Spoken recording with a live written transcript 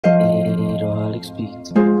speak.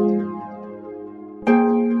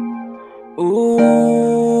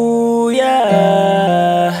 Ooh,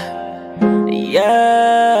 yeah, yeah.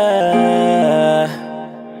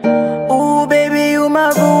 Ooh, baby, you my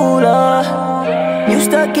ruler. You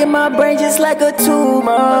stuck in my brain just like a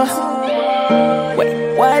tumor.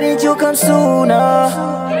 Wait, why didn't you come sooner?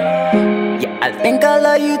 Yeah, I think I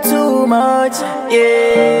love you too much.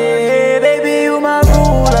 Yeah, baby, you my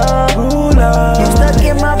ruler. You stuck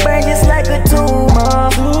in my brain just like a tumor.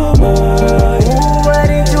 Ooh, why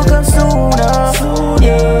didn't you come sooner?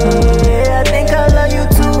 Yeah, I think I love you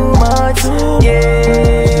too much.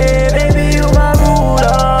 Yeah, baby, you my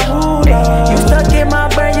ruler. You stuck in my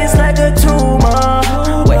brain just like a tumor.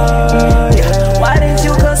 Wait, yeah, why didn't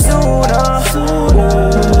you come sooner?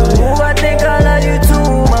 Ooh, I think I love you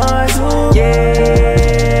too much. Yeah,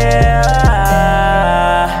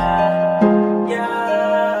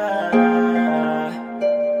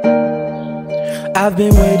 I've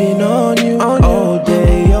been waiting on you all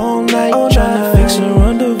day, all night, trying to fix a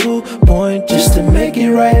rendezvous point just to make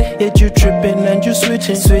it right. Yet you trippin' and you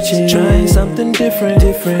switching, trying something different.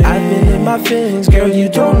 I've been in my feelings, girl, you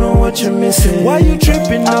don't know what you're missing. Why you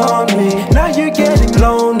tripping on me? Now you're getting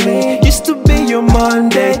lonely. Used to be your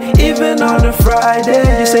Monday, even on a Friday.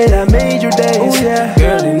 You said I made your days, yeah,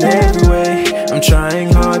 girl, in every way. I'm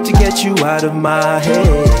trying hard to get you out of my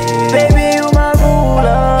head. baby, you my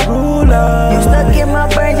ruler. You stuck in my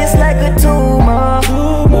brain just like a tumor.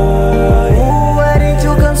 Ooh, why didn't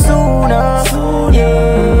you come sooner?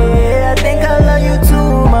 Yeah, I think I love you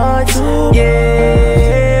too much.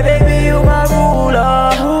 Yeah, baby, you my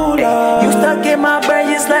ruler. You stuck in my brain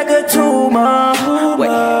just like a tumor. Wait,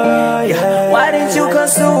 yeah, why didn't you come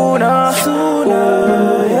sooner?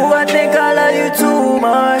 Ooh, I think I love you too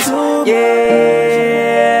much. Yeah.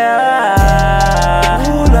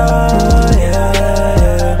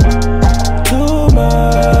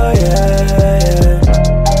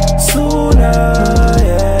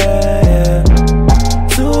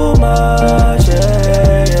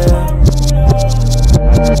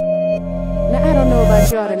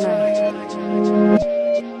 Y'all tonight,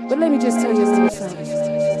 but let me just tell you a little something.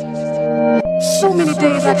 So many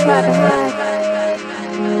days I tried to hide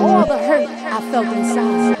all the hurt I felt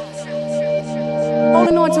inside,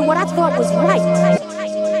 holding on to what I thought was right,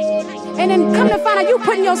 and then come to find out you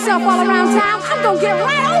putting yourself all around town. I'm gonna get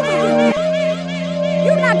right over you.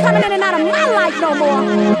 You're not coming in and out of my life no more.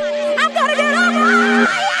 I'm gonna get over you.